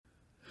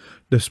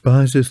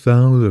Despisest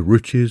thou the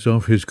riches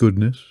of his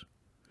goodness,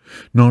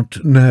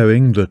 not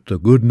knowing that the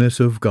goodness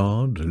of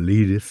God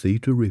leadeth thee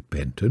to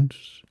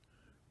repentance?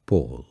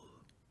 Paul.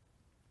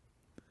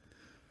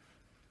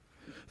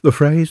 The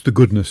phrase "the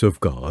goodness of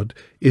God"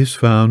 is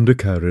found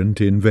occurrent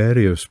in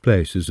various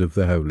places of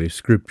the Holy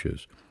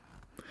Scriptures.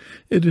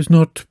 It is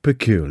not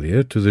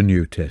peculiar to the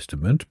New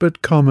Testament,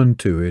 but common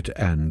to it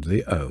and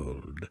the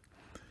Old.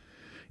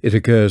 It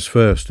occurs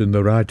first in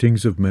the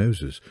writings of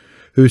Moses,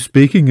 who,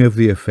 speaking of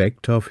the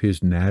effect of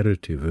his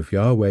narrative of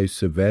Yahweh's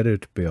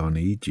severity on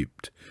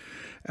Egypt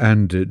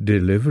and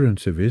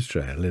deliverance of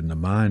Israel in the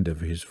mind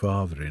of his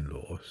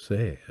father-in-law,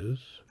 says,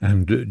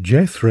 "And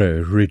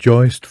Jethro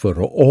rejoiced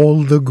for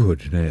all the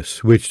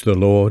goodness which the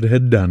Lord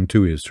had done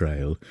to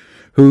Israel,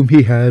 whom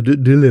he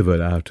had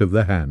delivered out of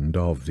the hand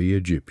of the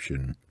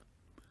Egyptian."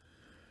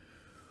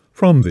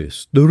 From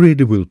this the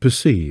reader will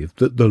perceive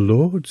that the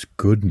Lord's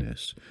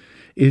goodness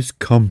is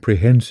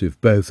comprehensive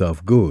both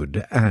of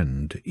good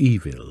and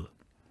evil.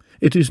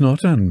 It is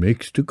not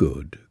unmixed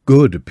good,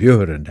 good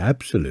pure and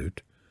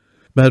absolute,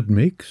 but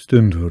mixed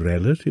and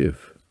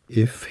relative.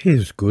 If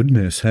his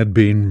goodness had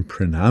been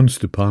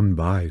pronounced upon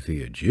by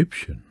the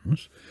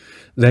Egyptians,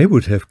 they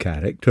would have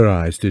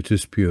characterized it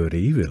as pure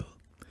evil,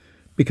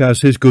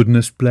 because his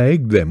goodness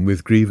plagued them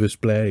with grievous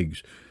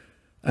plagues,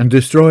 and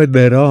destroyed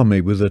their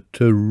army with a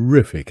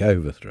terrific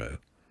overthrow.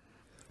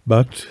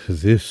 But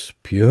this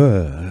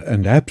pure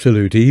and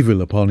absolute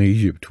evil upon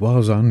Egypt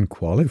was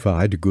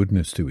unqualified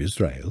goodness to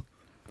Israel,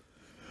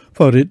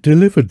 for it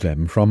delivered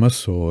them from a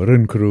sore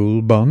and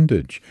cruel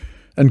bondage,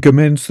 and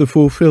commenced the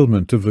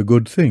fulfillment of the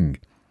good thing,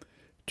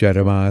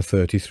 Jeremiah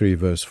 33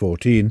 verse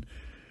 14,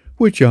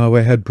 which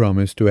Yahweh had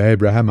promised to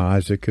Abraham,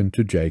 Isaac, and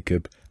to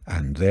Jacob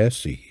and their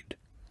seed.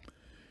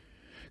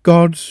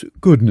 God's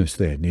goodness,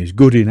 then, is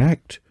good in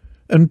act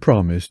and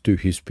promise to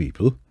his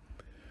people,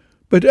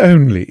 but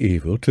only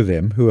evil to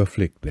them who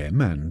afflict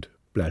them and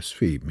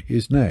blaspheme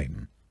his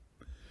name.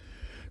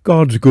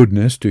 God's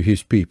goodness to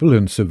his people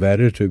and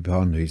severity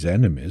upon his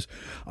enemies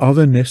are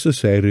the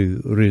necessary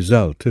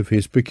result of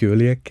his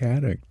peculiar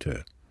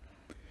character.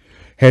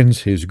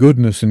 Hence his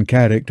goodness and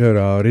character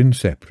are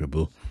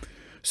inseparable,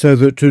 so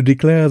that to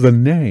declare the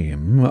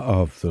name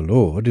of the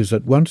Lord is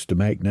at once to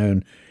make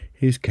known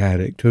his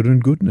character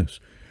and goodness,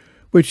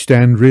 which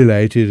stand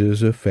related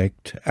as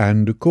effect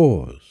and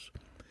cause.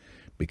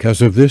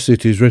 Because of this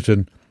it is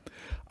written,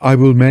 "I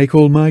will make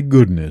all my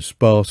goodness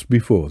pass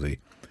before thee,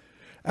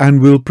 and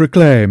will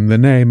proclaim the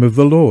name of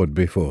the Lord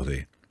before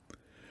thee.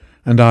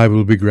 And I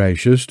will be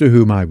gracious to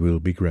whom I will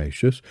be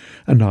gracious,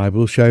 and I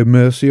will show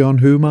mercy on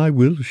whom I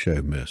will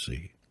show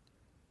mercy."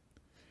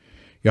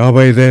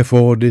 Yahweh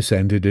therefore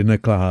descended in a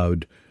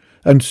cloud,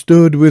 and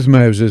stood with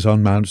Moses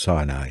on Mount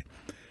Sinai,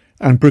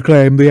 and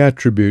proclaimed the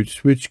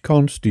attributes which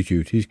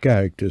constitute his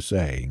character,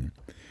 saying,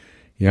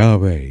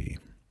 "Yahweh,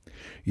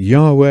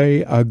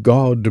 Yahweh, a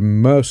God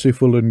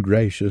merciful and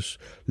gracious,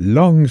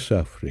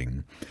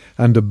 long-suffering,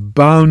 and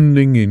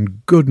abounding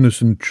in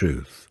goodness and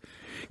truth,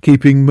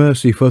 keeping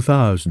mercy for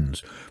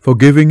thousands,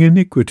 forgiving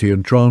iniquity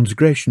and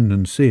transgression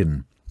and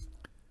sin,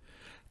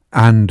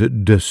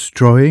 and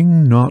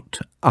destroying not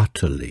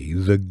utterly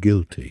the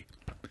guilty,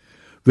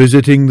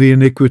 visiting the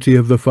iniquity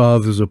of the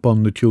fathers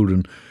upon the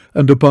children,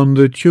 and upon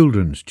the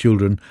children's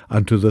children,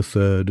 unto the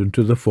third and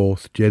to the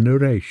fourth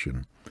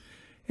generation."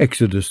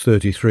 Exodus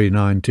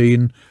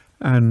 33:19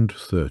 and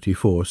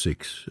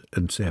 34:6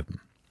 and 7.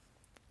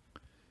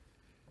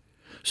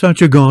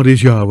 Such a God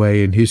is Yahweh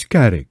in his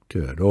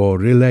character or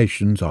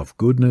relations of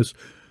goodness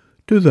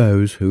to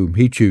those whom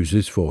he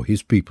chooses for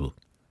his people,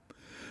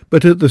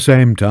 but at the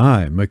same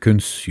time a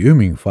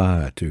consuming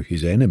fire to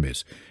his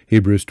enemies,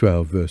 Hebrews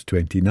 12 verse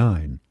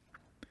 29.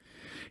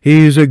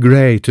 He is a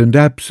great and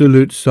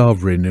absolute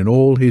sovereign in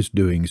all his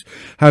doings,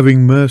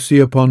 having mercy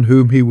upon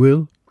whom he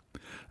will,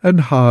 and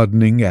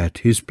hardening at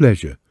his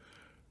pleasure,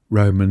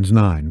 Romans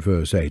 9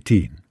 verse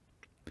 18.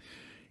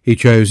 He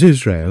chose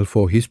Israel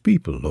for his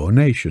people or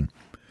nation,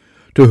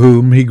 to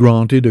whom he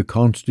granted a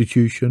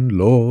constitution,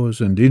 laws,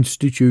 and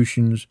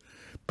institutions,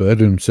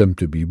 burdensome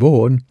to be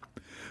borne,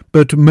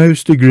 but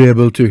most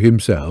agreeable to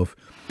himself,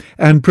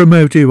 and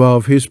promotive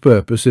of his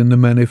purpose in the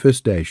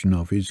manifestation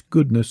of his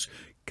goodness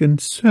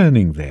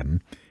concerning them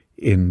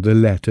in the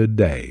latter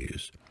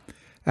days.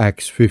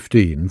 Acts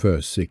 15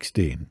 verse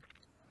 16.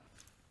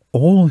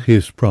 All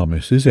his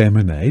promises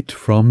emanate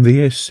from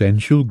the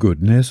essential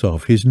goodness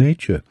of his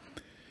nature,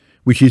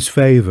 which is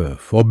favour,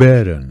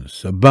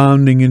 forbearance,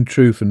 abounding in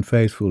truth and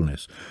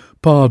faithfulness,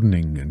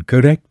 pardoning and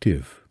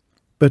corrective,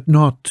 but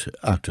not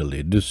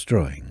utterly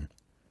destroying.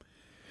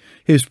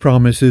 His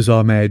promises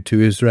are made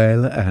to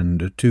Israel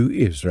and to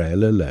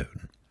Israel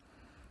alone.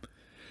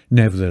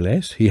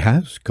 Nevertheless, he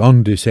has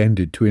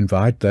condescended to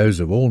invite those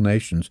of all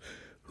nations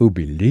who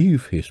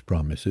believe his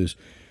promises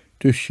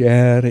to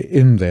share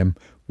in them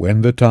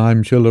when the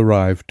time shall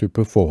arrive to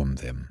perform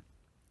them.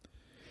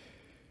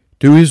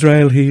 To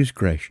Israel he is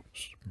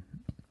gracious.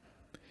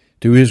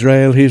 To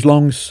Israel he is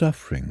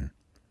long-suffering.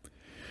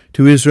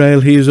 To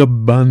Israel he is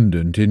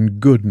abundant in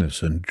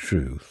goodness and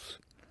truth.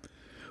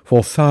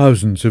 For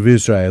thousands of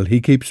Israel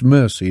he keeps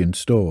mercy in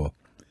store.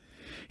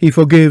 He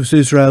forgives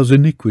Israel's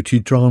iniquity,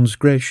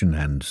 transgression,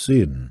 and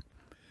sin.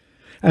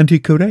 And he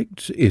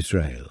corrects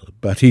Israel,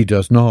 but he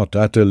does not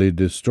utterly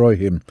destroy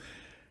him,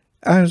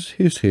 as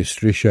his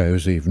history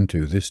shows even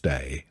to this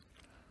day.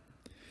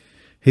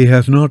 He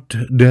hath not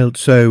dealt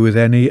so with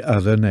any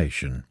other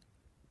nation.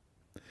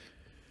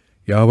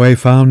 Yahweh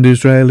found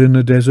Israel in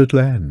a desert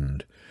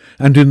land,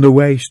 and in the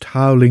waste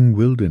howling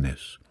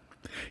wilderness.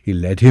 He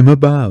led him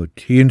about,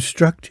 he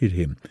instructed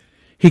him,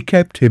 he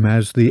kept him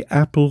as the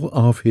apple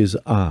of his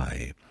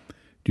eye.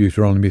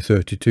 Deuteronomy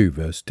 32,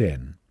 verse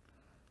 10.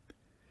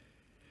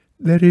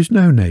 There is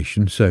no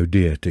nation so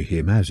dear to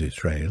him as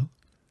Israel.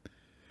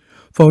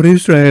 For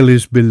Israel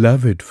is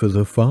beloved for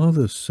the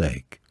Father's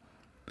sake.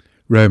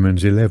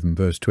 Romans 11,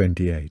 verse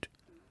 28.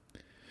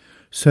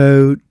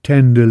 So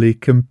tenderly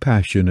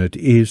compassionate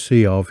is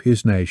he of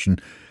his nation,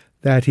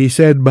 that he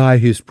said by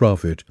his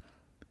prophet,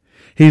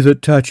 He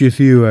that toucheth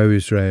you, O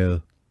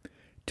Israel,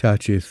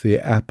 toucheth the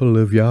apple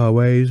of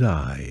Yahweh's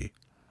eye.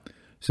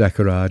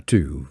 Zechariah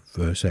 2,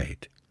 verse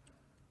 8.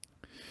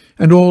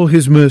 And all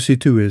his mercy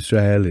to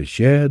Israel is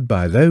shared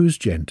by those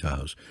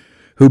Gentiles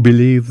who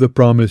believe the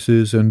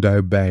promises and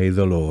obey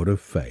the Lord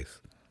of faith.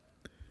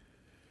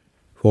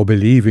 For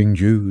believing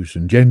Jews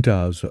and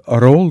Gentiles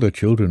are all the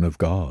children of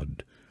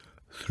God,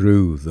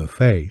 through the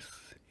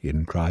faith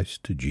in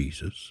Christ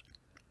Jesus.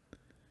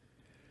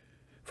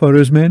 For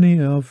as many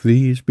of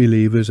these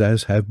believers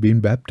as have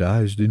been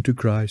baptized into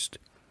Christ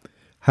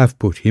have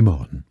put him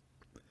on.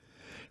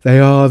 They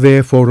are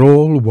therefore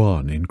all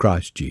one in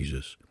Christ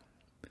Jesus.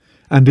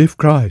 And if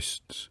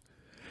Christ's,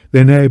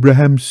 then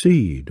Abraham's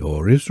seed,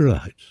 or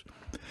Israelites,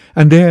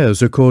 and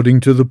heirs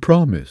according to the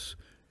promise.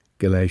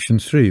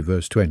 Galatians 3,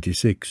 verse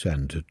 26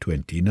 and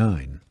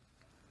 29.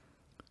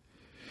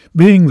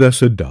 Being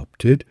thus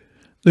adopted,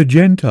 the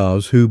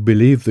Gentiles who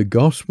believe the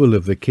gospel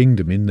of the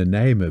kingdom in the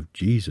name of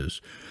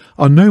Jesus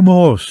are no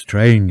more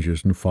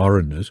strangers and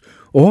foreigners,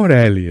 or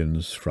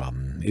aliens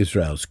from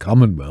Israel's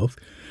commonwealth,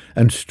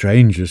 and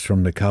strangers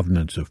from the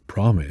covenants of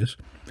promise,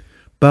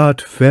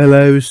 but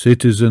fellow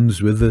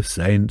citizens with the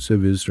saints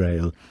of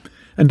Israel,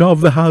 and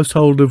of the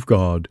household of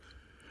God,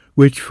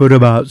 which for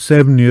about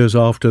 7 years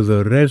after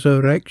the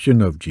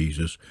resurrection of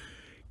Jesus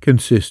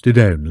consisted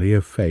only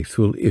of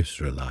faithful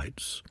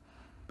Israelites.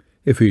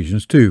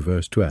 Ephesians 2,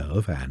 verse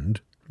 12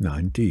 and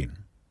 19.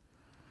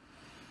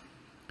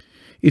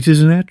 It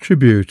is an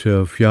attribute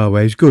of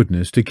Yahweh's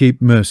goodness to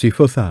keep mercy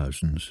for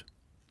thousands.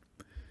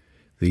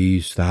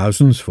 These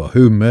thousands for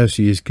whom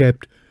mercy is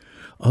kept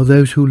are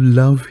those who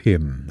love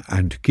him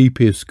and keep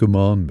his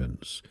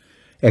commandments.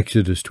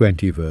 Exodus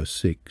 20, verse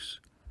 6.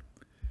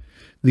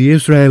 The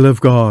Israel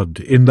of God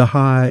in the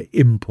high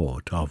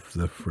import of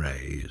the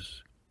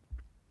phrase.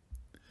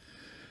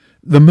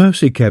 The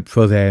mercy kept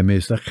for them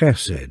is the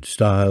chesed,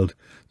 styled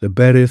the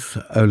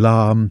Berith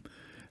Olam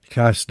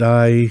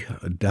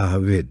Chasdai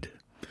David,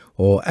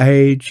 or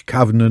age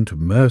covenant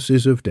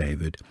mercies of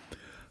David,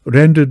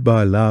 rendered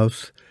by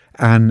love,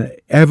 an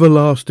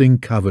everlasting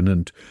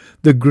covenant,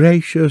 the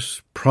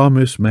gracious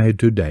promise made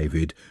to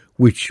David,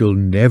 which shall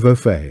never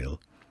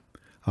fail.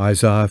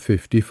 Isaiah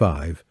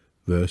 55,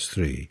 verse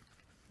 3.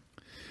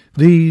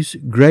 These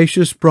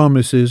gracious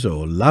promises,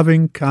 or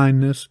loving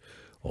kindness,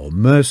 or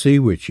mercy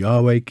which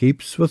Yahweh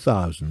keeps for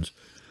thousands,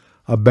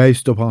 are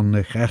based upon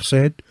the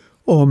chesed,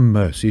 or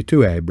mercy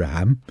to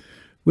Abraham,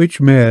 which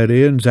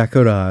Mary and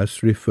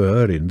Zacharias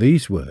refer in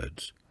these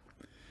words.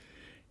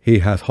 He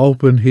hath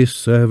holpen his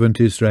servant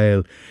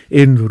Israel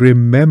in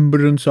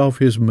remembrance of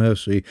his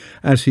mercy,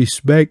 as he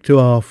spake to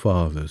our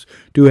fathers,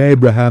 to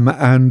Abraham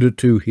and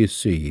to his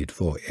seed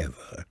for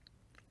ever.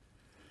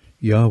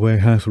 Yahweh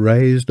hath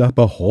raised up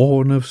a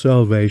horn of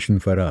salvation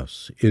for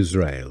us,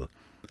 Israel,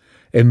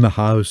 in the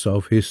house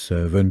of his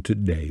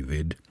servant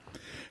David,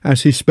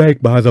 as he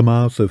spake by the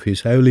mouth of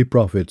his holy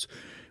prophets,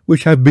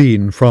 which have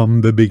been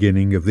from the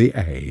beginning of the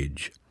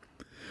age,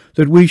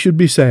 that we should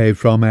be saved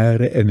from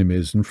our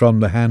enemies and from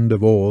the hand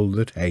of all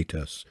that hate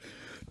us,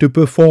 to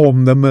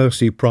perform the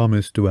mercy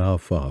promised to our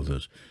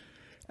fathers,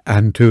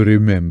 and to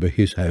remember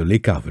his holy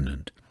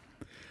covenant,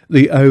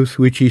 the oath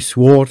which he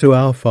swore to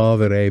our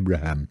father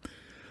Abraham,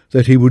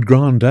 that he would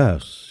grant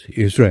us,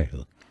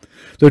 Israel,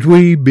 that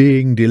we,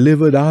 being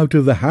delivered out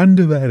of the hand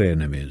of our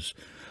enemies,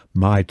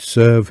 might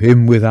serve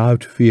him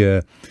without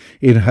fear,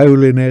 in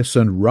holiness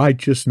and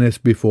righteousness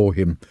before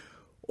him,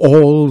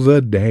 all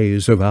the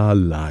days of our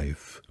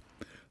life.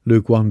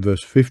 Luke 1,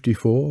 verse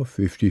 54,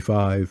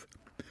 55,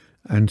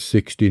 and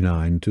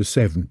 69 to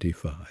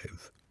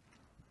 75.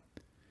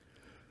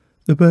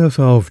 The birth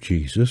of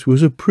Jesus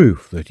was a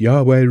proof that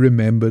Yahweh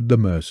remembered the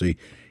mercy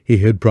he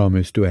had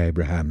promised to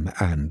Abraham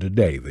and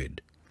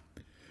David.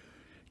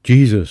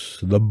 Jesus,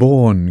 the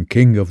born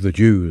King of the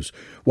Jews,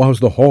 was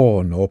the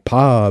horn or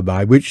power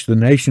by which the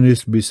nation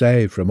is to be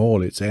saved from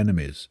all its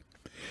enemies.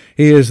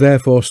 He is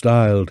therefore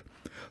styled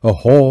a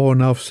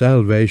horn of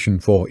salvation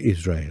for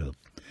Israel.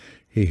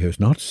 He has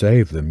not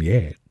saved them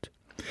yet.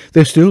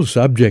 They're still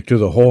subject to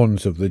the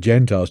horns of the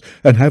Gentiles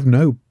and have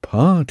no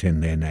part in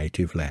their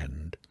native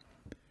land.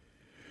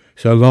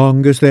 So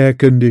long as their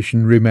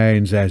condition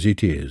remains as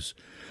it is,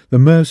 the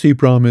mercy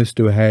promised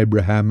to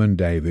Abraham and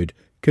David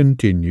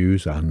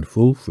continues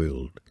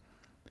unfulfilled.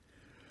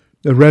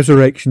 The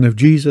resurrection of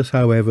Jesus,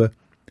 however,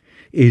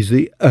 is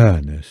the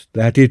earnest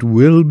that it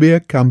will be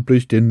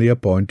accomplished in the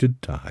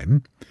appointed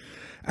time,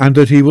 and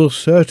that he will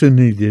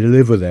certainly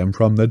deliver them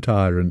from the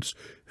tyrants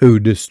who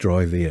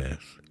destroy the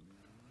earth.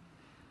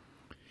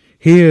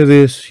 Hear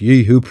this,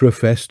 ye who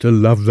profess to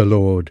love the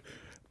Lord,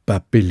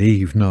 but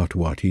believe not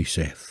what he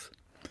saith.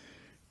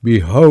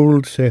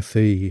 Behold, saith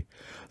he,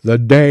 the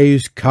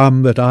days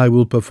come that I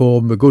will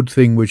perform the good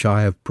thing which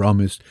I have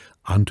promised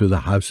unto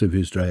the house of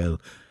Israel,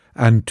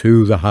 and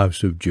to the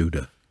house of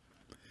Judah.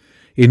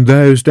 In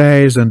those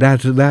days and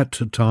at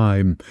that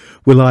time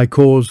will I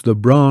cause the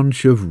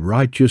branch of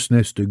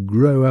righteousness to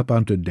grow up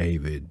unto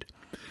David,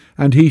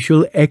 and he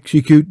shall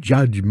execute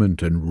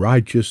judgment and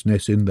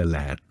righteousness in the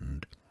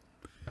land.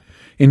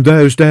 In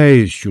those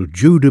days shall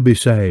Judah be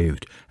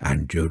saved,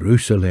 and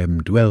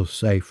Jerusalem dwell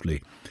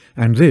safely,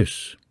 and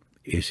this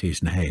is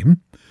his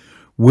name,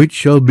 which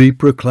shall be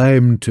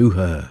proclaimed to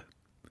her,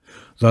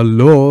 the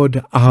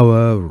Lord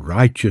our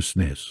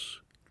righteousness.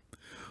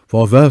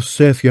 For thus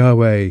saith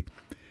Yahweh,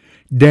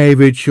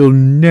 David shall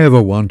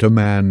never want a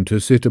man to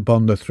sit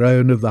upon the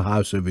throne of the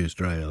house of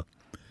Israel.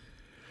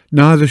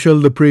 Neither shall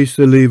the priests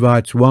the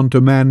Levites want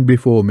a man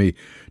before me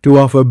to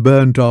offer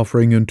burnt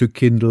offering and to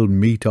kindle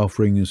meat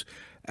offerings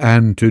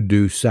and to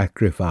do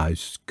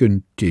sacrifice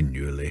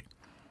continually.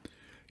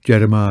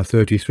 Jeremiah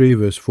 33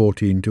 verse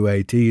 14 to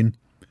 18,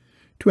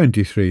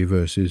 23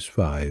 verses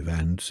 5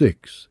 and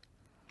 6.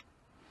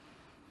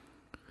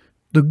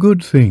 The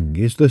good thing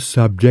is the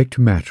subject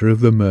matter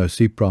of the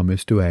mercy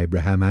promised to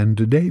Abraham and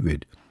to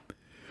David,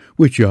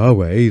 which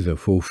Yahweh, the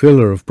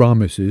fulfiller of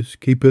promises,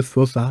 keepeth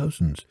for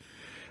thousands,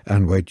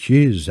 and which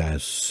is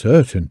as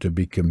certain to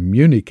be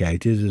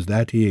communicated as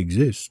that he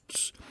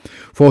exists,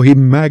 for he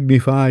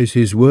magnifies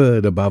his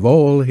word above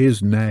all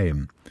his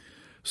name.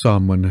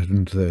 Psalm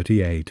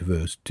 138,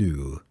 verse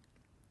 2.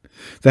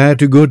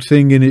 That good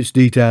thing in its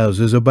details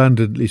is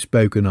abundantly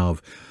spoken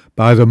of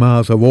by the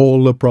mouth of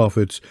all the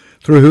prophets,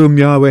 through whom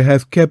Yahweh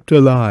hath kept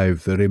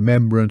alive the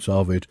remembrance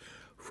of it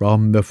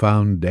from the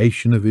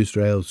foundation of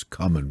Israel's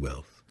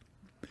commonwealth.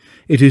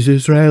 It is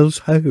Israel's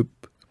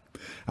hope,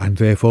 and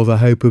therefore the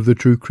hope of the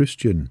true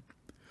Christian,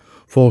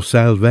 for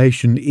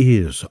salvation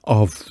is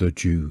of the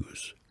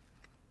Jews.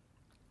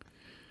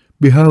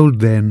 Behold,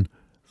 then,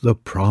 the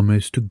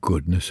promised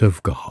goodness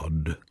of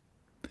God.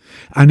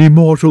 An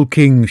immortal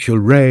king shall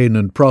reign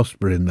and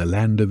prosper in the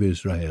land of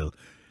Israel,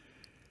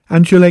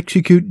 and shall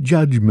execute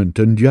judgment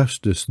and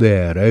justice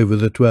there over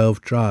the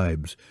 12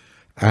 tribes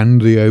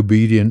and the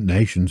obedient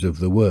nations of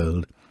the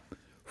world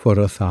for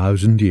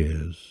 1,000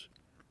 years.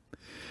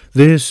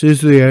 This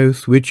is the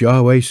oath which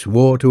Yahweh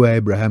swore to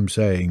Abraham,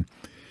 saying,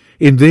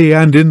 In thee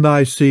and in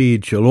thy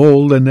seed shall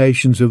all the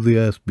nations of the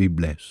earth be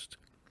blessed.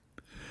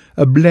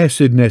 A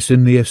blessedness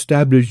in the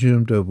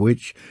establishment of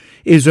which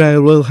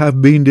Israel will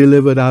have been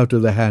delivered out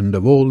of the hand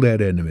of all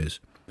their enemies,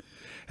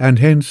 and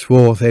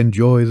henceforth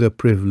enjoy the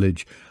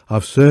privilege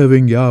of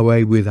serving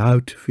Yahweh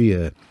without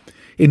fear,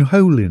 in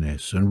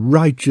holiness and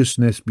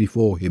righteousness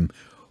before him,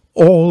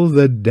 all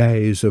the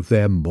days of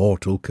their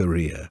mortal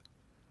career.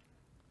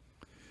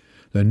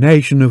 The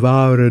nation of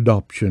our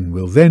adoption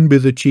will then be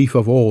the chief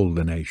of all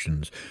the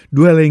nations,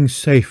 dwelling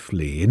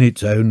safely in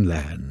its own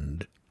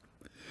land.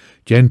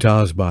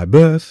 Gentiles by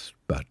birth,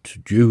 but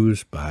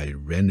Jews by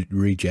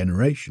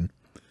regeneration.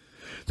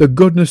 The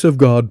goodness of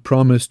God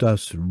promised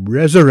us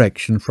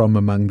resurrection from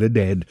among the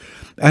dead,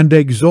 and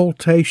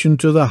exaltation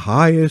to the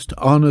highest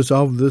honours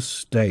of the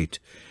state,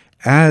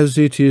 as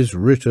it is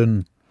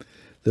written,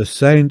 The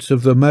saints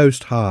of the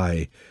Most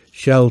High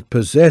shall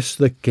possess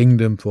the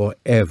kingdom for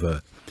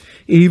ever,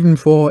 even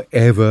for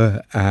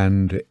ever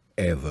and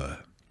ever.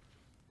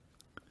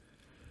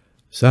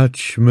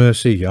 Such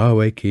mercy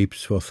Yahweh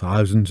keeps for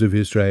thousands of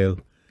Israel,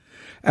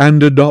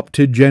 and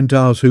adopted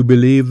Gentiles who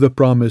believe the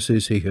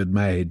promises he had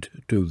made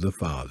to the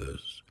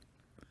fathers.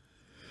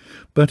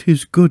 But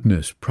his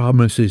goodness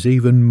promises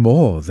even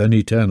more than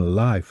eternal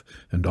life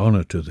and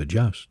honour to the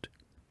just.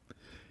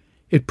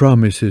 It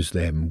promises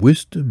them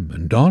wisdom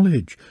and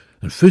knowledge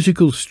and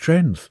physical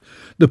strength,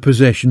 the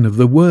possession of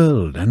the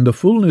world and the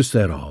fullness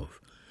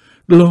thereof,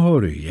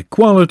 glory,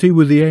 equality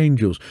with the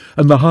angels,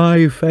 and the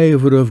high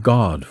favour of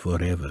God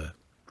for ever.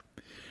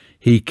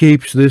 He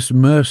keeps this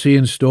mercy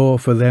in store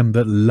for them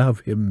that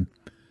love him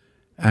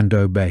and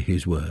obey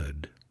his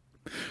word.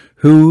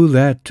 Who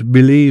that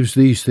believes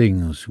these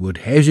things would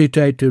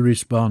hesitate to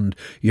respond,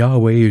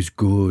 Yahweh is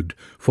good,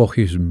 for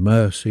his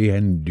mercy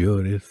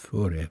endureth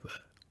forever?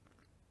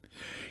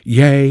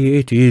 Yea,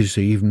 it is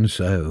even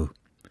so.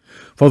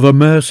 For the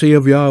mercy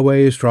of Yahweh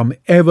is from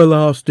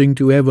everlasting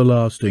to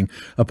everlasting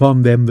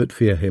upon them that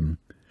fear him,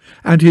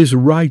 and his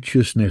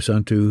righteousness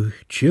unto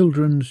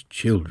children's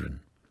children,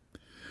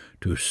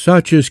 to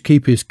such as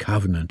keep his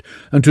covenant,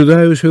 and to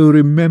those who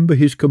remember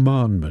his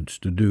commandments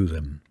to do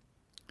them.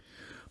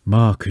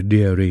 Mark,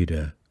 dear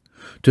reader,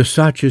 to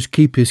such as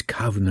keep his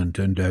covenant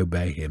and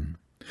obey him.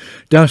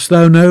 Dost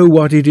thou know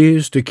what it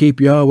is to keep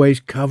Yahweh's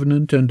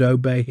covenant and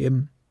obey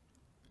him?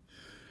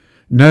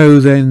 Know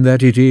then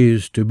that it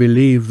is to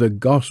believe the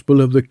gospel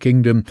of the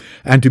kingdom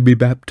and to be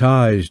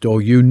baptized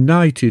or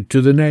united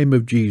to the name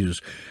of Jesus,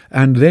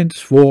 and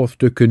thenceforth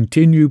to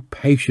continue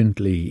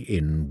patiently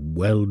in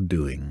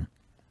well-doing.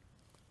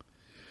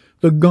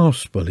 The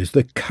gospel is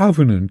the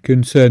covenant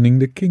concerning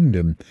the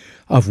kingdom,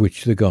 of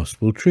which the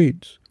gospel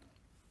treats.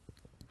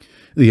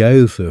 The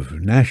oath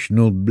of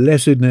national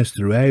blessedness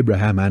through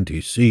Abraham and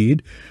his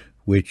seed,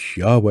 which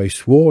Yahweh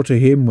swore to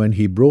him when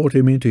he brought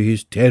him into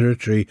his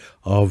territory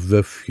of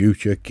the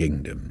future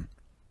kingdom.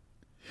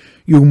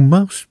 You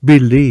must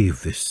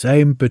believe this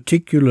same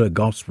particular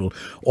gospel,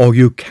 or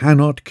you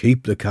cannot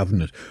keep the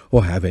covenant,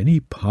 or have any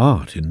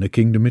part in the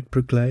kingdom it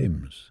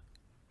proclaims.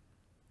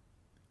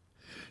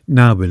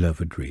 Now,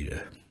 beloved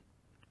reader,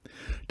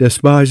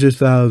 despisest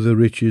thou the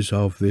riches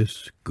of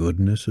this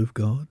goodness of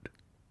God?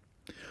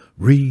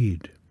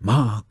 Read,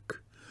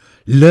 mark,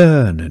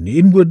 learn, and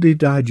inwardly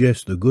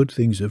digest the good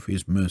things of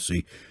his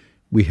mercy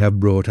we have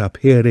brought up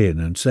herein,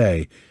 and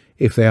say,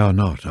 if they are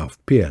not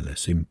of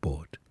peerless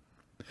import.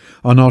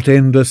 Are not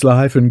endless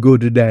life and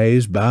good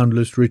days,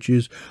 boundless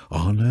riches,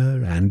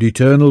 honour, and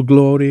eternal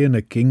glory in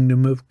a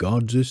kingdom of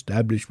God's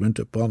establishment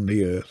upon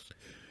the earth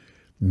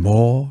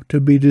more to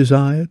be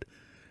desired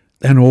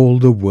than all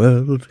the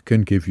world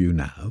can give you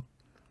now?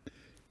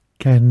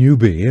 Can you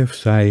be of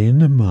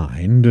sane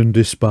mind and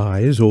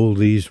despise all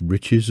these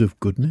riches of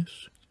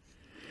goodness?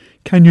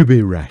 Can you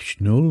be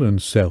rational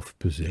and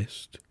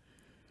self-possessed?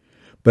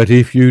 But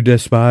if you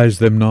despise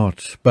them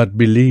not, but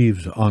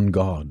believe on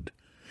God,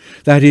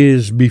 that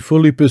is, be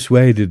fully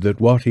persuaded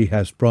that what he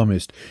has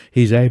promised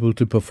he is able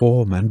to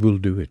perform and will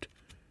do it,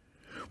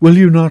 will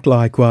you not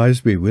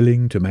likewise be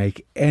willing to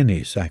make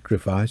any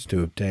sacrifice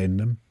to obtain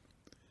them?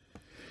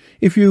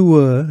 If you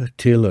were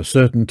till a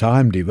certain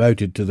time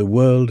devoted to the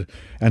world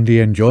and the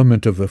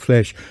enjoyment of the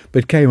flesh,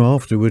 but came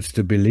afterwards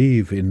to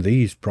believe in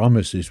these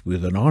promises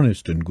with an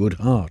honest and good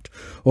heart,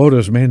 or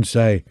as men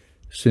say,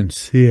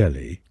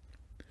 sincerely,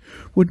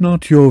 would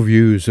not your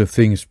views of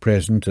things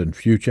present and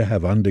future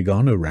have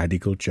undergone a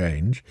radical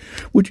change?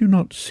 Would you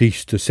not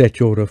cease to set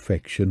your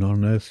affection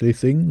on earthly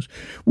things?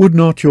 Would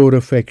not your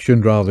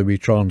affection rather be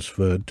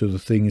transferred to the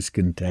things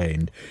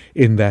contained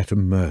in that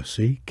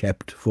mercy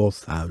kept for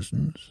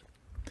thousands?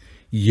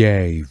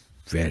 Yea,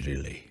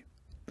 verily.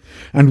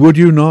 And would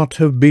you not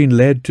have been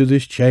led to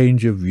this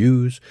change of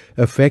views,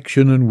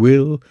 affection, and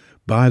will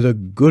by the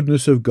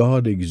goodness of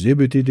God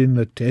exhibited in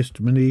the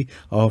testimony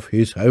of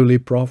his holy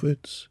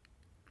prophets?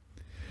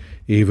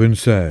 Even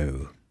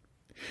so,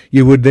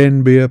 you would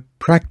then be a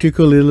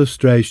practical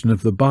illustration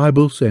of the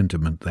Bible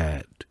sentiment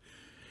that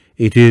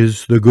it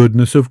is the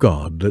goodness of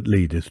God that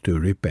leadeth to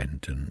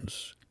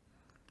repentance.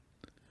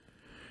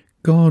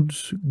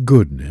 God's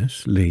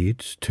goodness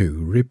leads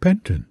to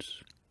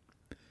repentance.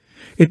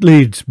 It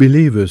leads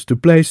believers to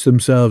place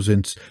themselves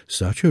in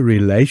such a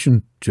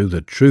relation to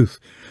the truth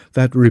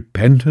that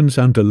repentance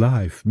unto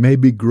life may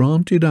be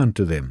granted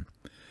unto them.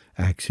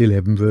 Acts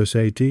 11 verse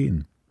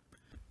 18.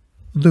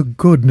 The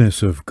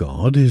goodness of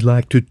God is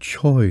like to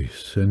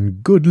choice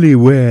and goodly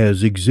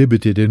wares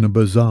exhibited in a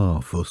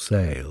bazaar for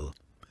sale.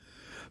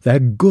 Their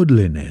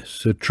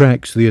goodliness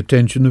attracts the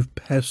attention of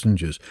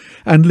passengers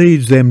and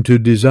leads them to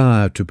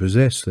desire to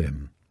possess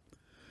them.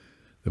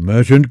 The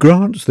merchant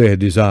grants their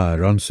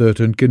desire on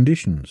certain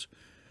conditions.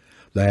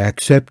 They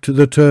accept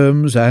the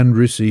terms and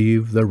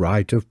receive the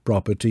right of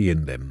property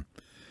in them,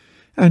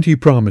 and he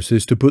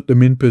promises to put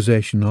them in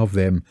possession of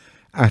them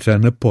at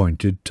an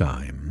appointed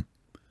time.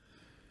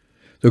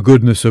 The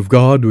goodness of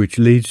God, which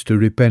leads to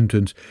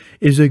repentance,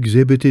 is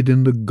exhibited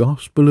in the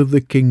gospel of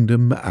the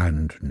kingdom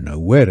and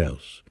nowhere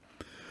else.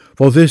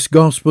 For this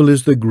gospel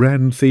is the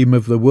grand theme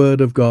of the word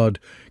of God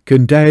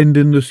contained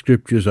in the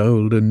Scriptures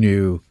old and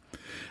new,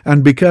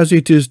 and because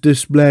it is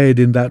displayed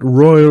in that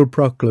royal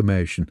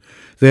proclamation,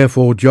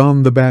 therefore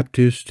John the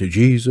Baptist to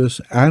Jesus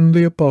and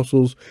the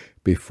apostles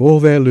before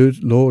their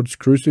Lord's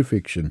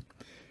crucifixion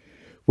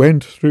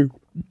went through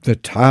the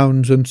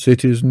towns and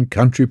cities and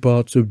country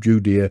parts of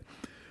Judea,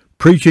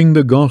 preaching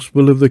the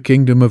gospel of the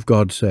kingdom of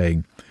God,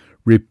 saying,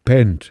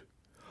 Repent,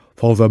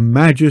 for the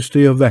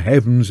majesty of the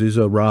heavens is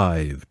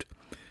arrived.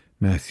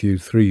 Matthew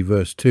 3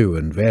 verse 2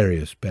 and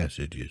various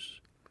passages.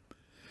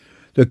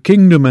 The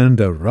kingdom and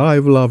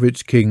arrival of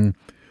its king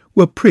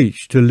were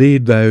preached to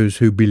lead those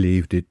who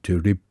believed it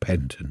to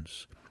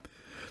repentance.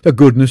 The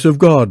goodness of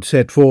God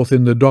set forth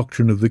in the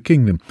doctrine of the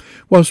kingdom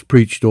was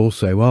preached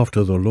also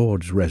after the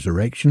Lord's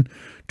resurrection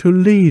to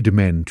lead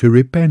men to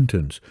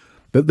repentance,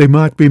 that they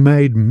might be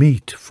made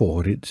meet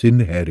for its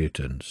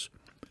inheritance.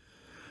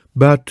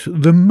 But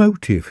the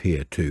motive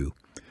hereto,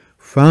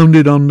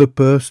 founded on the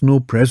personal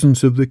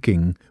presence of the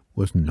king,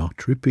 was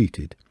not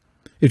repeated.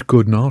 It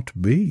could not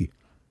be.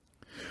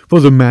 For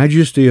the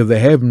majesty of the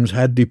heavens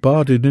had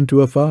departed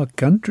into a far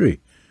country.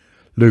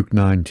 Luke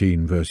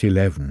 19 verse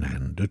 11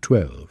 and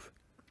 12.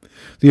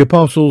 The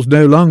apostles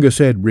no longer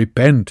said,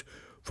 Repent,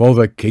 for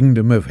the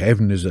kingdom of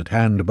heaven is at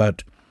hand,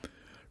 but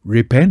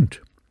Repent,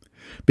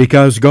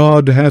 because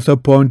God hath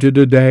appointed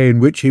a day in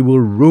which he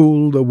will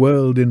rule the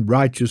world in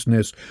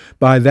righteousness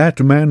by that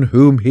man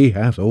whom he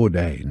hath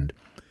ordained,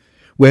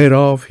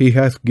 whereof he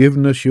hath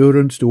given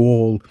assurance to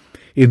all,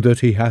 in that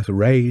he hath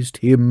raised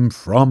him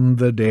from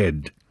the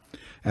dead.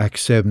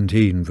 Acts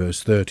 17,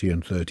 verse 30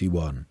 and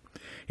 31.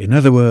 In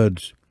other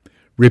words,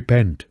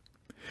 repent,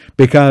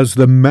 because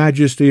the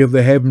majesty of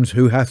the heavens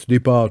who hath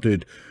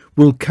departed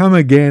will come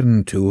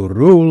again to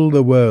rule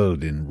the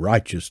world in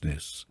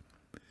righteousness.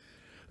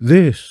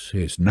 This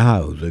is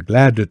now the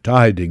glad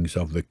tidings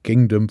of the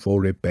kingdom for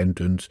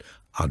repentance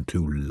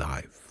unto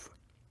life.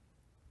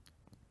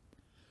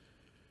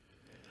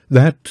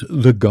 That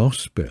the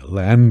gospel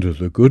and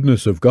the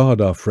goodness of God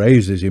are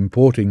phrases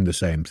importing the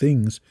same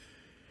things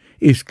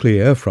is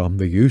clear from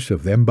the use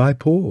of them by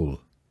Paul.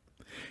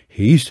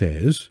 He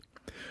says,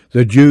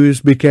 the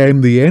Jews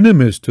became the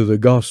enemies to the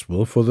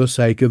gospel for the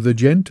sake of the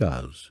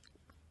Gentiles.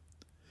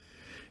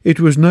 It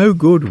was no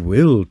good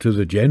will to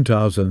the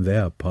Gentiles on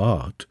their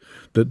part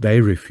that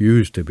they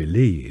refused to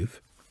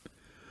believe,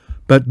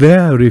 but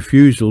their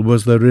refusal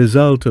was the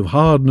result of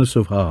hardness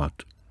of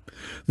heart.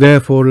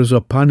 Therefore, as a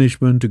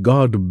punishment,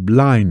 God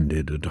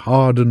blinded and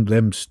hardened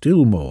them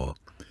still more,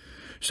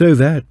 so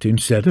that,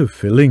 instead of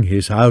filling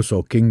his house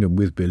or kingdom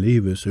with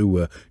believers who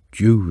were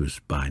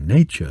Jews by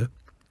nature,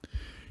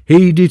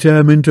 he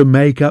determined to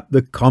make up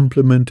the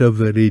complement of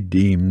the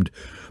redeemed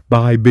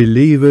by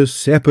believers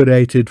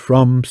separated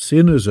from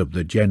sinners of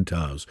the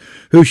Gentiles,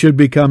 who should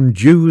become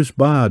Jews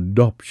by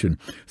adoption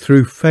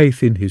through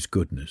faith in his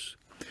goodness.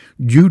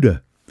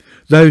 Judah,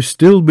 though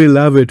still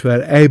beloved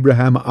for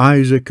Abraham,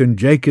 Isaac, and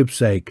Jacob's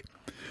sake,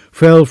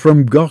 fell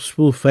from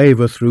gospel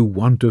favour through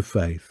want of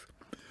faith,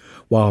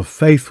 while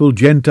faithful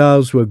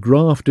Gentiles were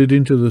grafted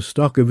into the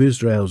stock of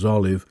Israel's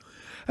olive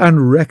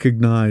and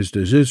recognized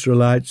as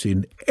Israelites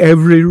in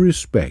every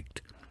respect,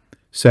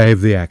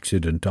 save the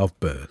accident of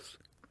birth.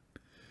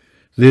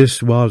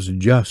 This was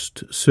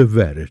just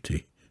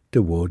severity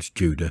towards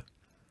Judah,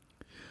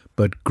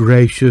 but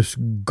gracious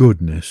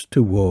goodness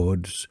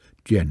towards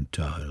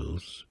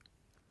Gentiles.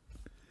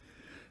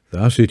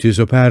 Thus it is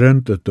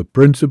apparent that the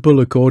principle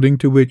according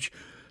to which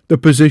the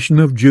position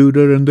of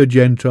Judah and the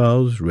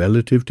Gentiles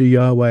relative to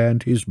Yahweh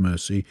and his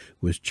mercy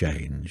was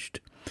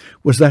changed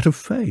was that of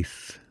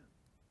faith.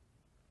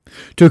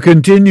 To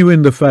continue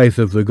in the faith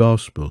of the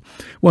gospel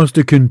was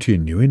to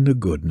continue in the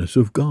goodness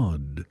of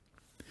God.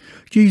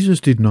 Jesus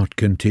did not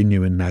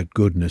continue in that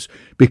goodness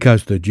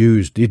because the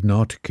Jews did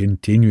not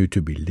continue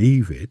to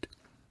believe it.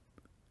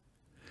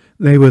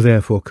 They were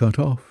therefore cut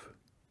off.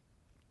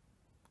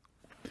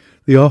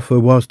 The offer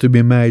was to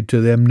be made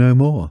to them no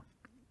more.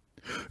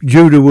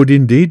 Judah would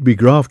indeed be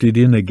grafted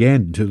in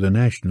again to the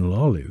national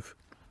olive.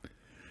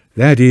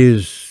 That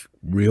is,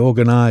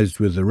 reorganized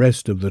with the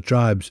rest of the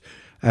tribes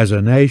as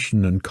a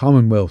nation and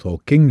commonwealth or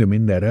kingdom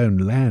in their own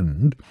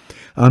land,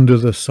 under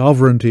the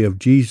sovereignty of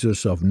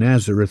Jesus of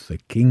Nazareth, the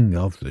King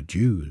of the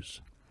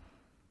Jews.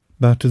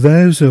 But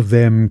those of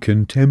them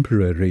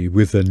contemporary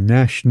with the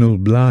national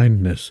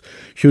blindness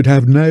should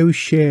have no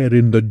share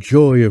in the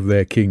joy of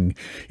their King,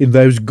 in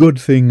those good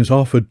things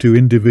offered to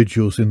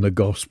individuals in the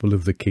gospel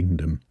of the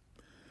kingdom.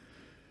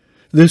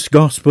 This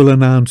gospel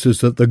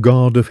announces that the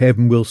God of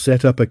heaven will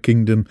set up a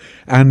kingdom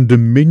and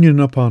dominion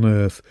upon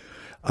earth,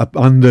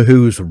 under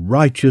whose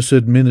righteous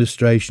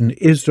administration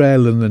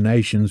Israel and the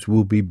nations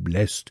will be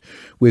blessed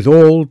with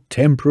all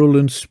temporal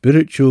and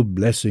spiritual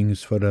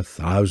blessings for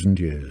 1,000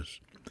 years,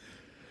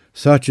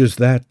 such as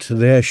that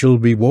there shall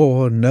be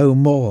war no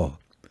more,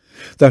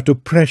 that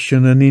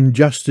oppression and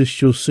injustice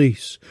shall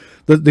cease,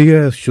 that the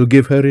earth shall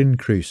give her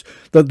increase,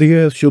 that the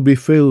earth shall be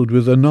filled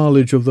with the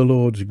knowledge of the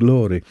Lord's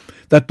glory,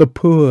 that the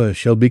poor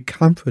shall be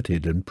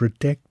comforted and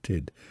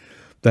protected,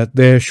 that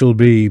there shall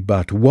be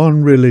but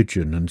one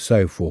religion, and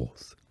so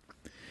forth.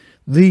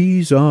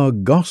 These are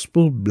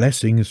gospel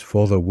blessings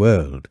for the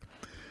world,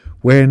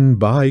 when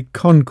by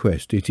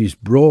conquest it is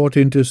brought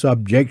into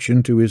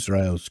subjection to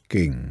Israel's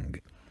king.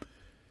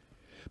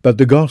 But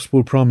the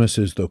gospel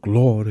promises the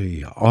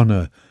glory,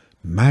 honour,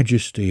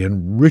 majesty,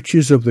 and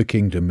riches of the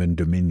kingdom and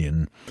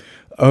dominion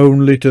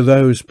only to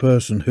those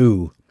persons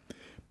who,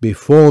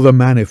 before the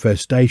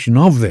manifestation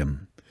of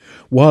them,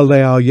 while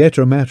they are yet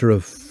a matter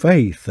of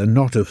faith and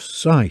not of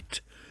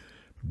sight,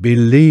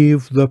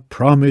 believe the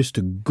promised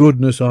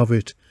goodness of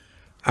it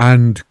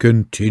and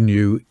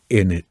continue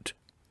in it.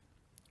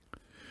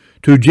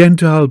 To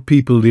Gentile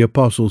people the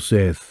Apostle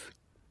saith,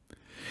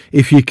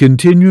 If ye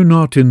continue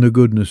not in the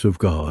goodness of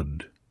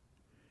God,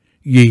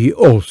 ye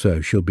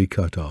also shall be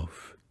cut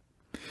off.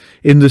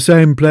 In the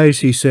same place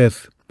he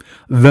saith,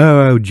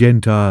 Thou, O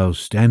Gentiles,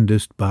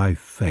 standest by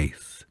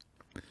faith.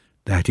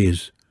 That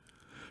is,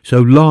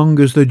 so long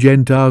as the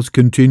Gentiles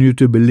continue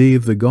to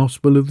believe the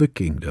gospel of the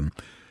kingdom,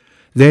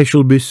 there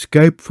shall be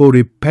scope for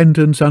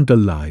repentance unto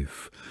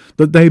life,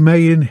 that they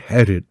may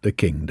inherit the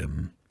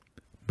kingdom.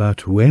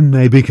 But when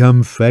they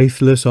become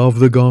faithless of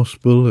the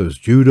gospel, as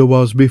Judah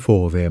was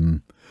before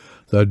them,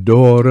 the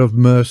door of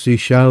mercy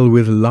shall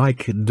with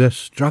like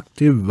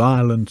destructive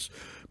violence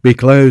be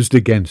closed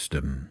against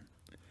them.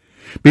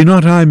 Be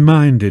not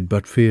high-minded,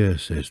 but fear,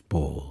 says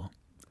Paul.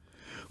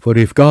 For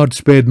if God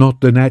spared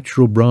not the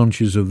natural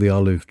branches of the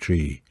olive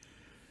tree,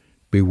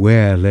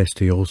 beware lest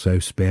he also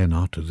spare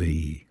not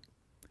thee.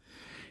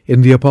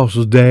 In the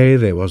apostles' day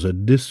there was a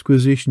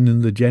disquisition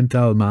in the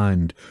Gentile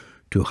mind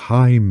to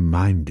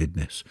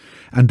high-mindedness,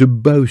 and to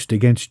boast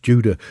against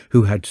Judah,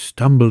 who had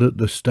stumbled at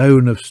the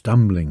stone of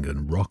stumbling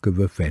and rock of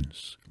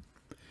offence.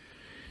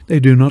 They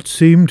do not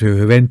seem to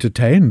have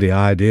entertained the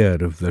idea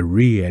of the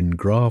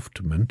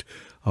re-engraftment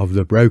of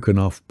the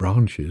broken-off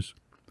branches,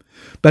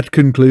 but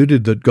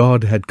concluded that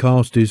God had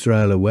cast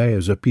Israel away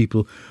as a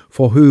people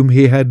for whom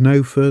he had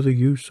no further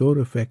use or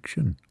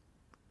affection.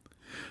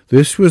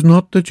 This was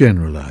not the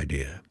general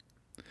idea,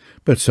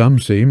 but some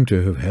seem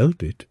to have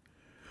held it,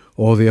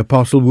 or the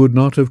apostle would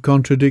not have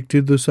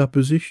contradicted the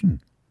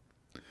supposition.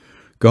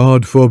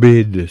 God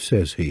forbid,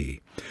 says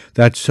he,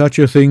 that such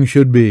a thing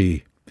should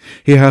be.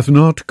 He hath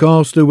not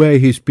cast away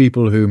his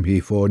people whom he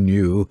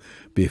foreknew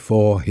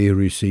before he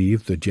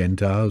received the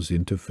Gentiles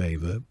into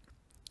favour.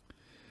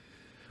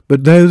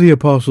 But though the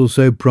apostle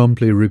so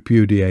promptly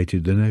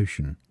repudiated the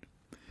notion,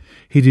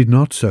 he did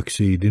not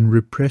succeed in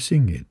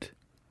repressing it.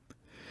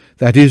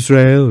 That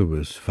Israel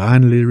was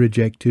finally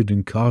rejected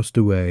and cast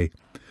away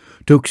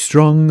took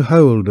strong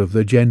hold of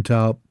the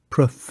Gentile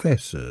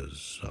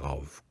professors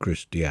of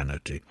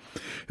Christianity,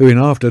 who in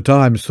after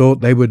times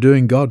thought they were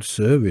doing God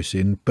service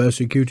in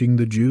persecuting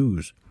the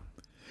Jews.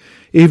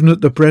 Even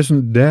at the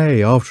present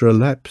day, after a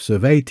lapse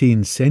of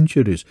 18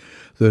 centuries,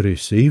 the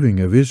receiving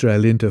of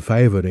Israel into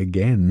favour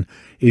again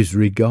is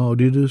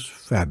regarded as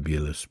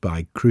fabulous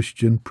by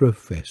Christian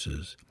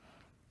professors.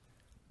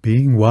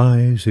 Being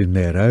wise in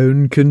their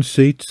own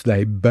conceits,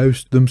 they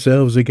boast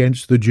themselves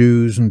against the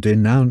Jews and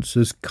denounce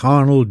as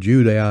carnal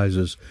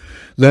Judaizers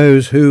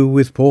those who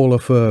with Paul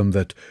affirm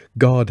that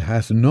God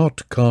hath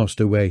not cast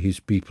away his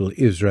people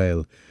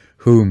Israel,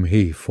 whom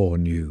he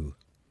foreknew.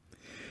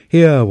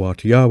 Hear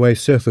what Yahweh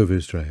saith of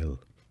Israel.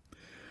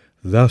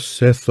 Thus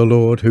saith the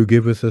Lord, who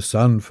giveth the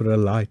sun for a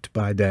light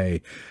by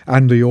day,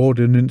 and the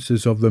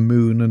ordinances of the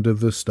moon and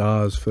of the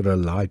stars for a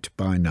light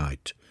by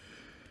night,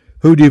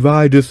 who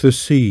divideth the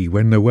sea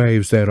when the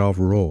waves thereof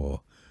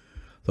roar.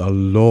 The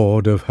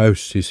Lord of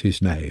hosts is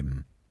his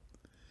name.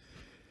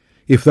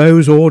 If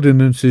those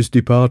ordinances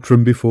depart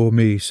from before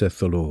me, saith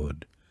the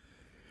Lord,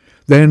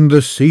 then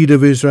the seed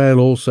of Israel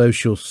also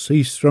shall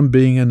cease from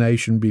being a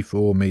nation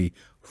before me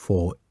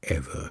for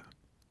ever.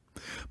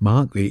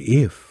 Mark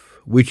the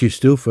if, which is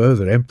still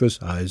further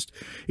emphasized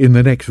in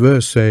the next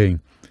verse,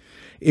 saying,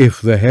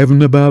 If the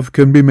heaven above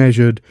can be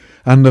measured,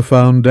 and the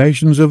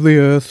foundations of the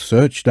earth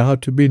searched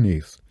out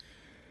beneath,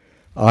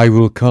 I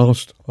will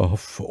cast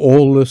off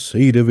all the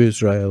seed of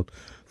Israel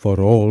for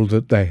all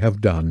that they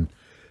have done,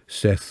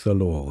 saith the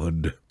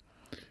Lord.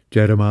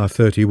 Jeremiah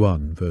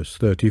 31, verse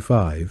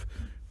 35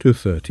 to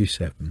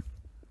 37.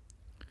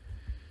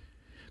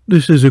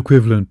 This is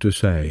equivalent to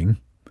saying,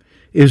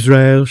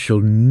 Israel shall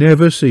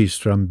never cease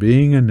from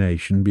being a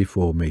nation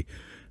before me,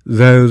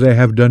 though they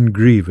have done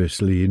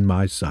grievously in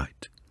my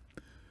sight.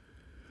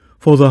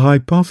 For the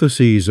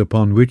hypotheses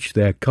upon which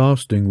their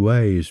casting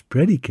away is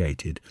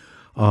predicated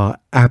are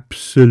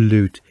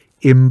absolute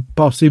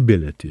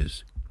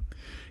impossibilities.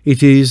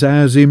 It is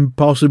as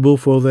impossible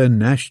for their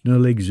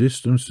national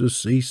existence to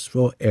cease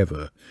for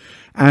ever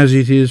as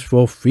it is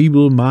for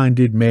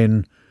feeble-minded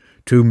men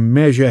to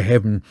measure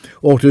heaven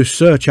or to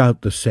search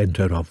out the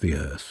centre of the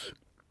earth.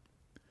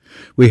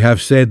 We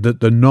have said that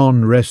the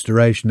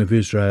non-restoration of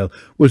Israel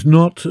was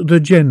not the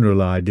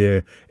general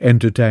idea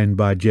entertained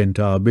by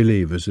Gentile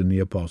believers in the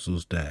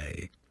Apostles'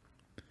 day.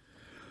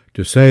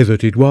 To say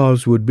that it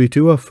was would be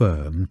to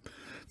affirm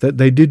that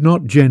they did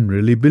not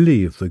generally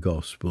believe the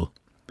gospel,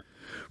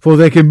 for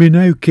there can be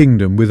no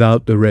kingdom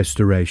without the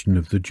restoration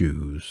of the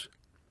Jews.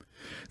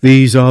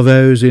 These are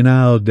those in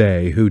our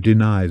day who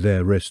deny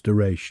their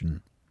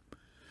restoration.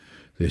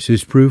 This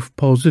is proof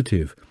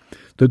positive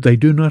that they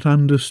do not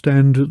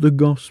understand the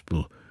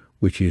gospel,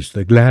 which is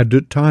the glad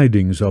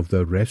tidings of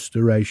the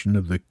restoration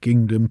of the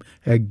kingdom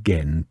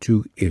again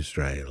to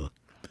Israel,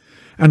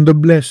 and the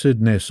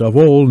blessedness of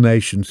all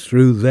nations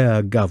through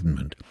their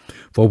government.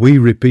 For we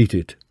repeat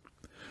it,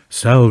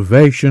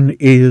 salvation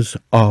is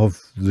of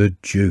the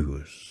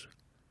Jews.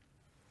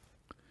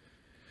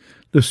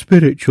 The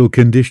spiritual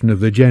condition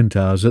of the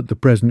Gentiles at the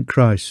present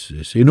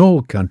crisis in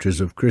all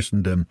countries of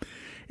Christendom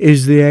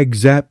is the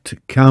exact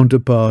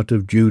counterpart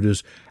of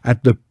Judah's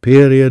at the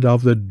period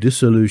of the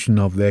dissolution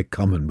of their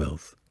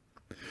commonwealth.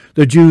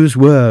 The Jews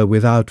were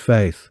without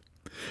faith,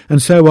 and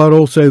so are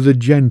also the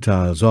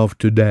Gentiles of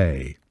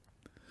today.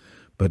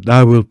 But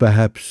thou wilt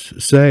perhaps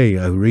say,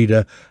 O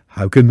reader,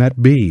 how can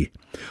that be?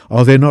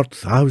 Are there not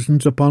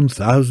thousands upon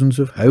thousands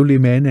of holy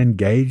men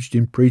engaged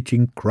in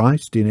preaching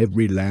Christ in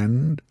every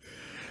land?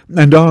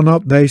 And are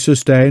not they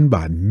sustained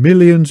by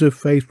millions of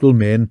faithful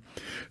men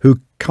who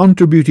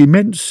contribute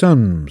immense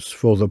sums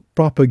for the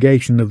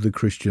propagation of the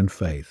Christian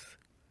faith?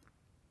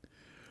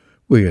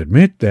 We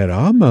admit there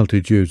are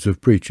multitudes of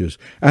preachers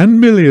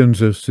and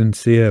millions of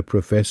sincere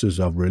professors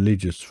of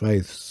religious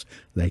faiths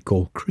they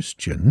call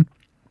Christian,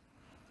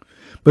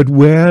 But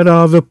where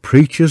are the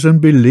preachers and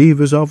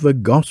believers of the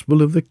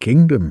gospel of the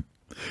kingdom?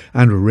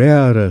 And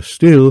rarer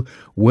still,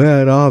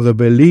 where are the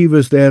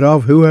believers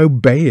thereof who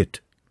obey it?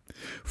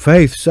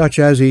 Faith such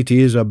as it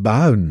is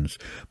abounds,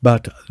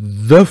 but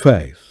the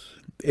faith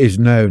is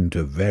known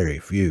to very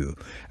few,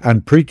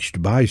 and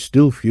preached by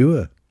still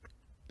fewer.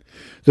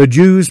 The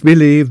Jews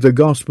believed the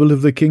gospel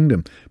of the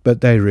kingdom,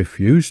 but they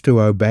refused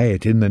to obey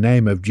it in the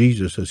name of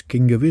Jesus as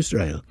King of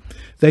Israel.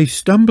 They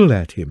stumbled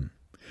at him.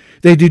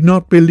 They did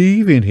not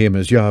believe in him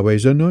as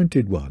Yahweh's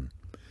anointed one,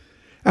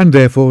 and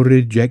therefore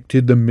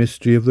rejected the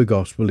mystery of the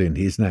gospel in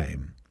his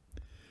name.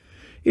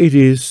 It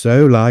is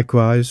so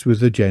likewise with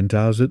the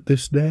Gentiles at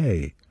this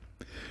day.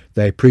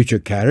 They preach a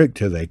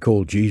character they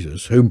call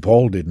Jesus, whom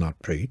Paul did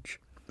not preach.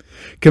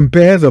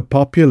 Compare the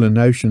popular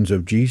notions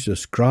of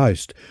Jesus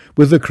Christ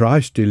with the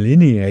Christ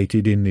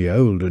delineated in the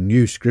Old and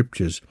New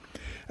Scriptures,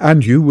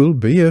 and you will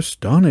be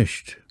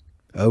astonished,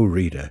 O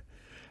reader,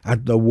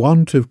 at the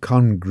want of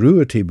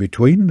congruity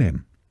between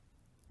them.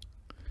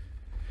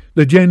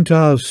 The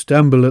Gentiles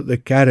stumble at the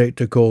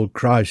character called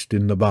Christ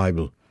in the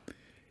Bible,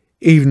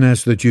 even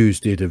as the Jews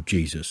did of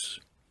Jesus.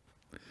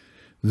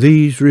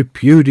 These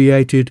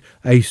repudiated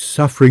a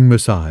suffering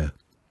Messiah.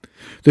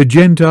 The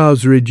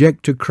Gentiles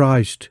reject a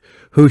Christ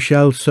who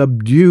shall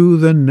subdue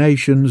the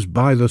nations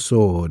by the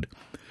sword,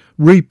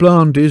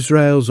 replant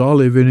Israel's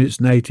olive in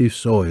its native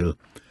soil,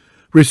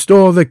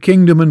 restore the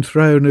kingdom and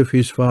throne of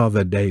his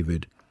father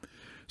David,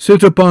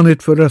 sit upon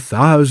it for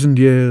 1,000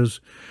 years,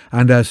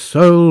 and as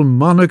sole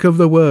monarch of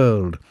the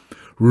world,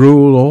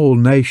 rule all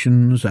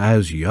nations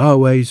as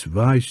Yahweh's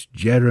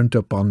vicegerent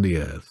upon the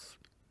earth.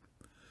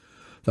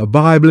 The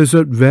Bible is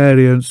at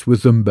variance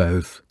with them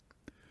both,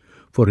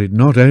 for it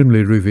not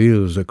only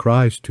reveals a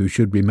Christ who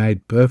should be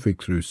made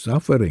perfect through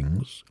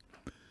sufferings,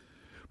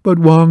 but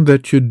one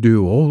that should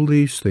do all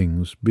these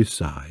things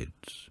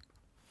besides.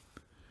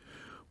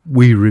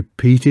 We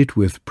repeat it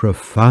with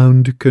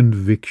profound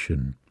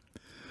conviction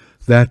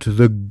that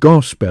the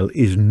gospel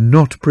is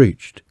not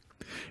preached,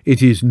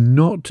 it is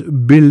not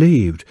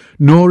believed,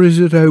 nor is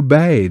it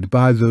obeyed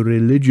by the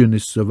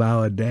religionists of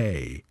our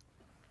day.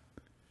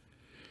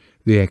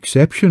 The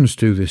exceptions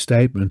to this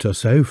statement are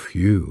so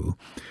few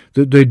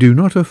that they do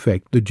not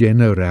affect the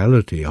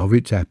generality of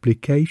its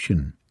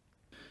application.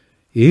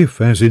 If,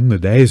 as in the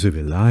days of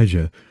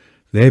Elijah,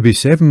 there be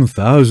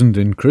 7,000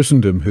 in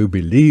Christendom who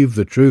believe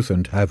the truth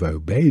and have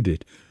obeyed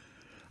it,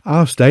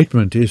 our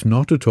statement is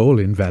not at all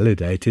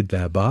invalidated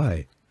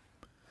thereby.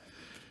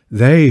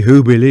 They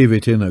who believe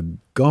it in a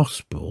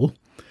gospel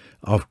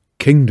of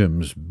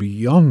kingdoms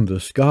beyond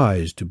the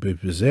skies to be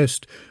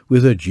possessed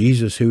with a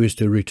Jesus who is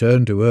to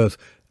return to earth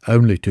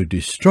only to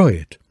destroy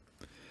it,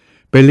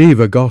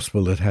 believe a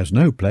gospel that has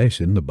no place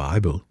in the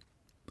Bible.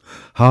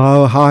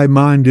 How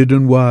high-minded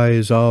and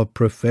wise are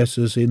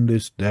professors in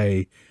this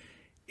day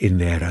in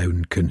their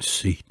own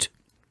conceit.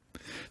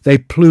 They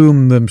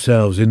plume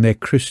themselves in their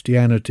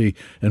Christianity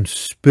and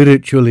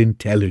spiritual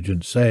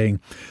intelligence, saying,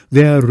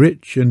 they are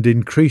rich and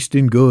increased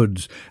in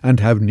goods, and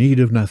have need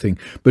of nothing,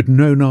 but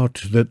know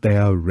not that they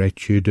are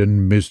wretched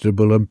and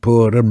miserable and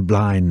poor and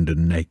blind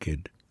and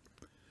naked.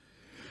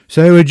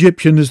 So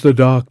Egyptian is the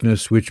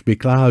darkness which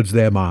beclouds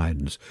their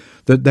minds,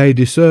 that they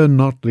discern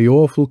not the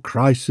awful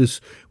crisis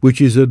which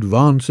is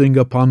advancing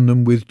upon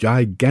them with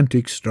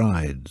gigantic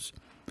strides.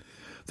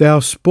 They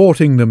are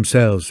sporting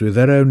themselves with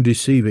their own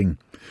deceiving,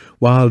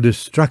 while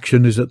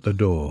destruction is at the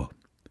door.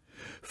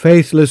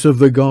 Faithless of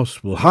the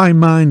gospel,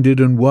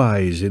 high-minded and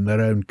wise in their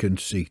own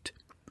conceit.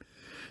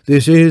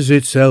 This is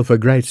itself a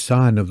great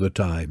sign of the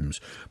times.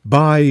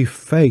 By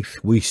faith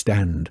we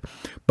stand,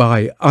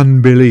 by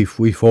unbelief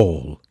we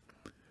fall.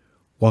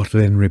 What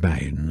then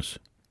remains?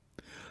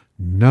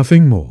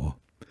 Nothing more,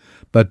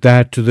 but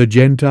that the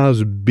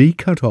Gentiles be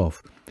cut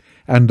off,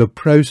 and the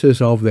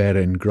process of their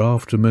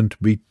engraftment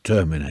be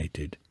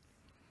terminated.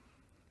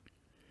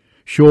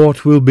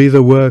 Short will be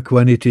the work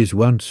when it is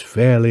once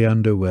fairly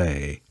under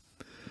way.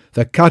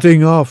 The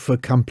cutting off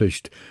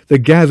accomplished, the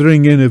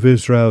gathering in of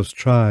Israel's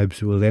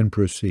tribes will then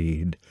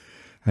proceed,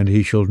 and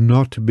he shall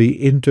not be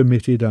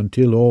intermitted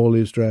until all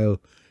Israel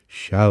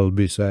shall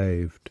be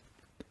saved.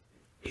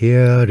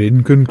 Hear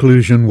in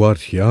conclusion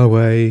what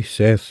Yahweh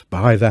saith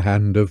by the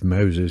hand of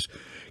Moses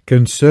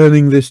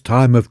concerning this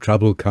time of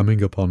trouble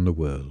coming upon the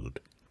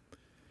world.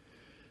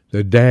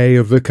 The day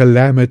of the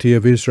calamity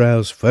of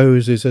Israel's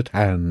foes is at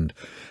hand,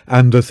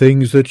 and the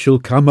things that shall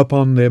come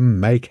upon them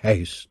make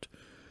haste.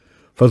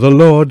 For the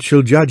Lord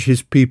shall judge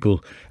his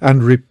people,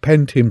 and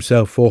repent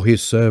himself for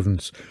his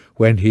servants,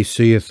 when he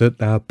seeth that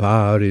their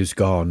power is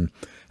gone,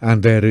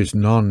 and there is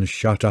none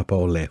shut up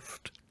or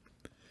left.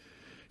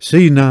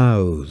 See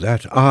now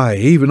that I,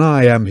 even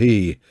I, am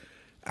he,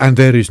 and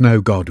there is no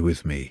God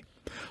with me.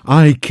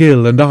 I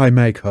kill, and I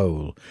make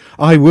whole.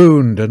 I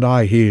wound, and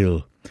I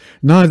heal.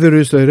 Neither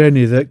is there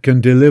any that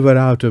can deliver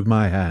out of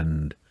my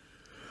hand.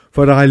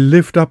 For I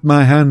lift up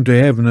my hand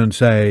to heaven and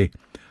say,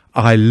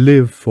 I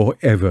live for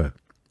ever.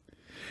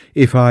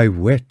 If I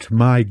whet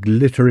my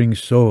glittering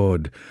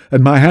sword,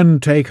 and my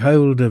hand take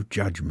hold of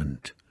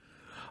judgment,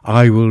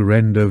 I will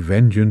render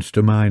vengeance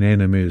to mine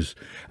enemies,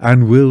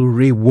 and will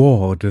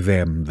reward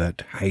them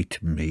that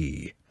hate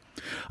me.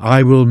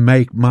 I will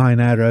make mine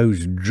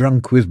arrows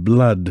drunk with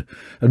blood,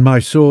 and my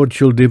sword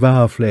shall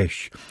devour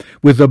flesh,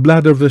 with the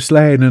blood of the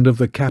slain and of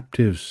the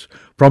captives,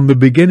 from the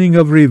beginning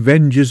of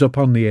revenges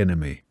upon the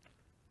enemy.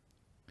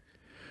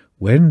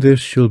 When this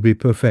shall be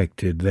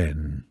perfected,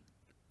 then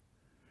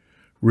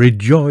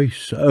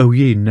rejoice, O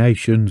ye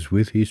nations,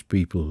 with his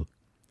people.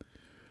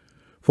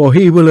 For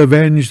he will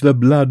avenge the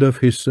blood of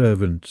his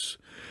servants,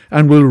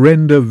 and will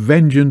render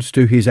vengeance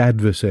to his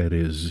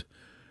adversaries,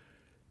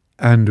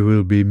 and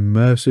will be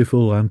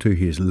merciful unto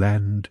his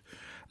land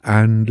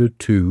and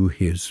to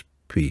his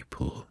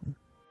people.